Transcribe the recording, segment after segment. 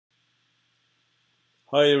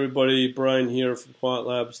Hi everybody, Brian here from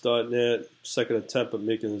quantlabs.net. Second attempt at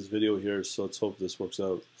making this video here, so let's hope this works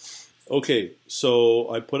out. Okay,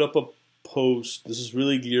 so I put up a post. This is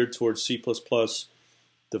really geared towards C++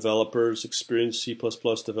 developers, experienced C++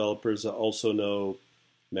 developers that also know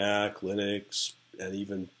Mac, Linux, and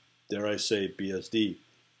even, dare I say, BSD.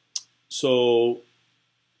 So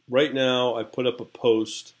right now I put up a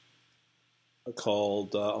post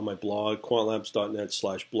called on my blog,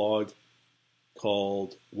 quantlabs.net/blog,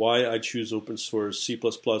 called Why I Choose Open Source C++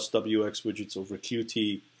 wxWidgets over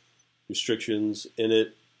Qt Restrictions. In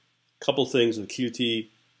it, a couple things with Qt.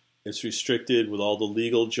 It's restricted with all the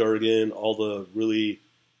legal jargon, all the really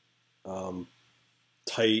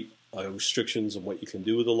tight restrictions on what you can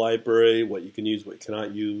do with the library, what you can use, what you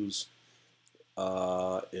cannot use.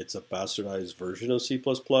 It's a bastardized version of C++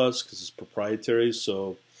 because it's proprietary.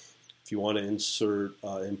 So if you want to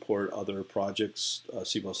import other projects,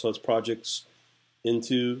 C++ projects,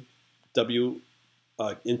 into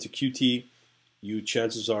Qt, you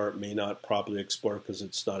chances are may not properly export because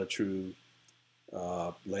it's not a true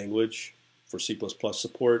language for C++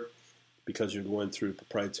 support, because you're going through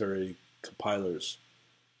proprietary compilers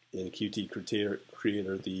in Qt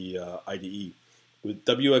Creator, the IDE. With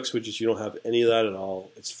wxWidgets, you don't have any of that at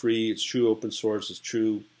all. It's free, it's true open source, it's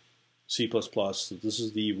true C++. So this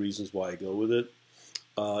is the reasons why I go with it.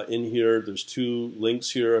 In here, there's two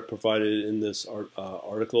links here I provided in this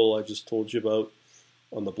article I just told you about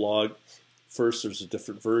on the blog. First, there's the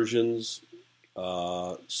different versions.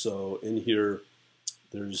 So in here,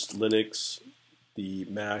 there's Linux, the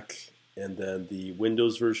Mac, and then the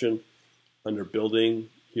Windows version. Under building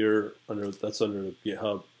here, that's under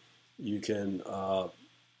GitHub, you can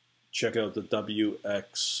check out the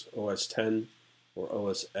WX OS 10 or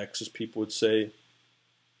OS X, as people would say.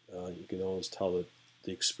 You can always tell that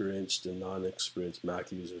the experienced and non-experienced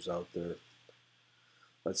Mac users out there.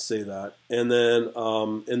 Let's say that. And then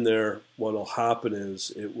in there, what will happen is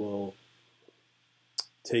it will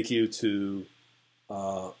take you to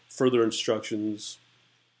further instructions.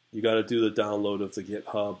 You got to do the download of the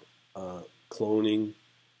GitHub cloning.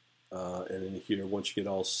 And in here, once you get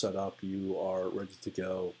all set up, you are ready to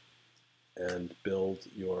go and build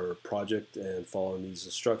your project and following these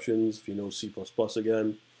instructions. If you know C++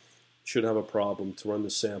 again, should have a problem to run the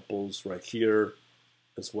samples right here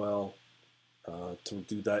as well. To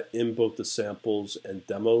do that in both the samples and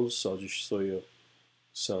demos, so I'll just show you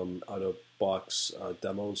some out-of-box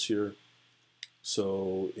demos here.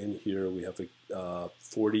 So in here we have a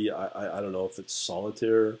 40, I don't know if it's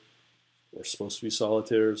solitaire or supposed to be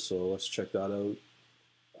solitaire, so let's check that out.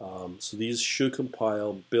 So these should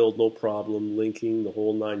compile, build no problem, linking the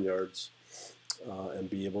whole 9 yards. And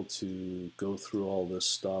be able to go through all this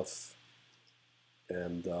stuff.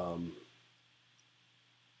 And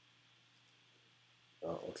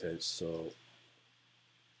okay, so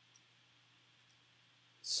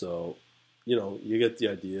you know, you get the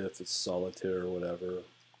idea if it's solitaire or whatever.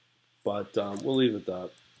 But we'll leave it at that.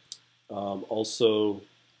 Also,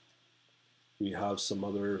 we have some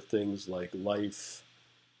other things like life,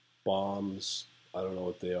 bombs. I don't know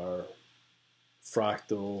what they are.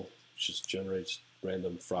 Fractal, just generates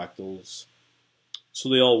random fractals. So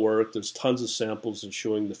they all work. There's tons of samples and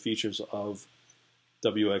showing the features of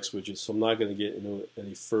wxWidgets, so I'm not going to get into it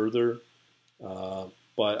any further.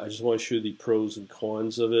 But I just want to show you the pros and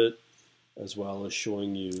cons of it, as well as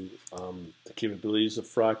showing you the capabilities of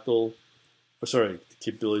Fractal. The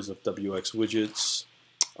capabilities of wxWidgets.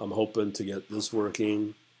 I'm hoping to get this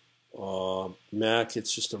working. Mac,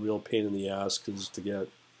 it's just a real pain in the ass because to get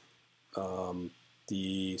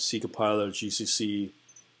the C compiler, GCC,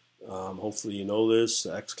 hopefully you know this,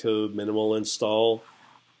 Xcode minimal install.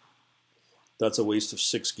 That's a waste of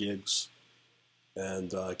 6 gigs,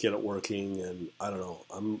 and get it working. And I don't know.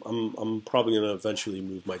 I'm probably going to eventually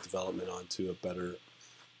move my development onto a better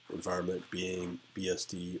environment, being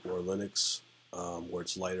BSD or Linux, where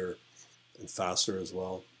it's lighter and faster as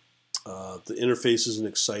well. The interface isn't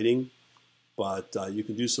exciting, but you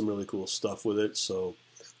can do some really cool stuff with it. So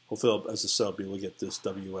hopefully, as I said, I'll be able to get this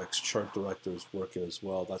WX chart directors working as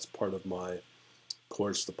well. That's part of my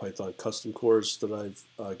course, the Python custom course that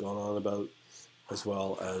I've gone on about, as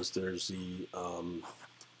well as there's the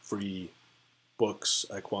free books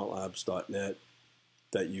at quantlabs.net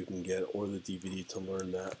that you can get, or the DVD to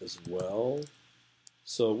learn that as well.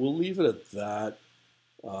 So we'll leave it at that.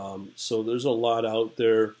 So there's a lot out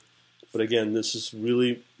there. But again, this is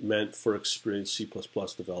really meant for experienced C++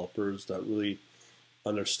 developers that really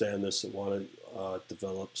understand this and want to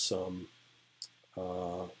develop some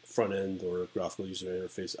front-end or graphical user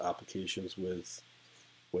interface applications with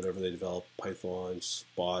whatever they develop, Python,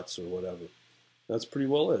 bots, or whatever. That's pretty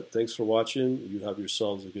well it. Thanks for watching. You have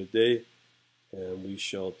yourselves a good day, and we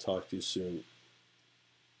shall talk to you soon.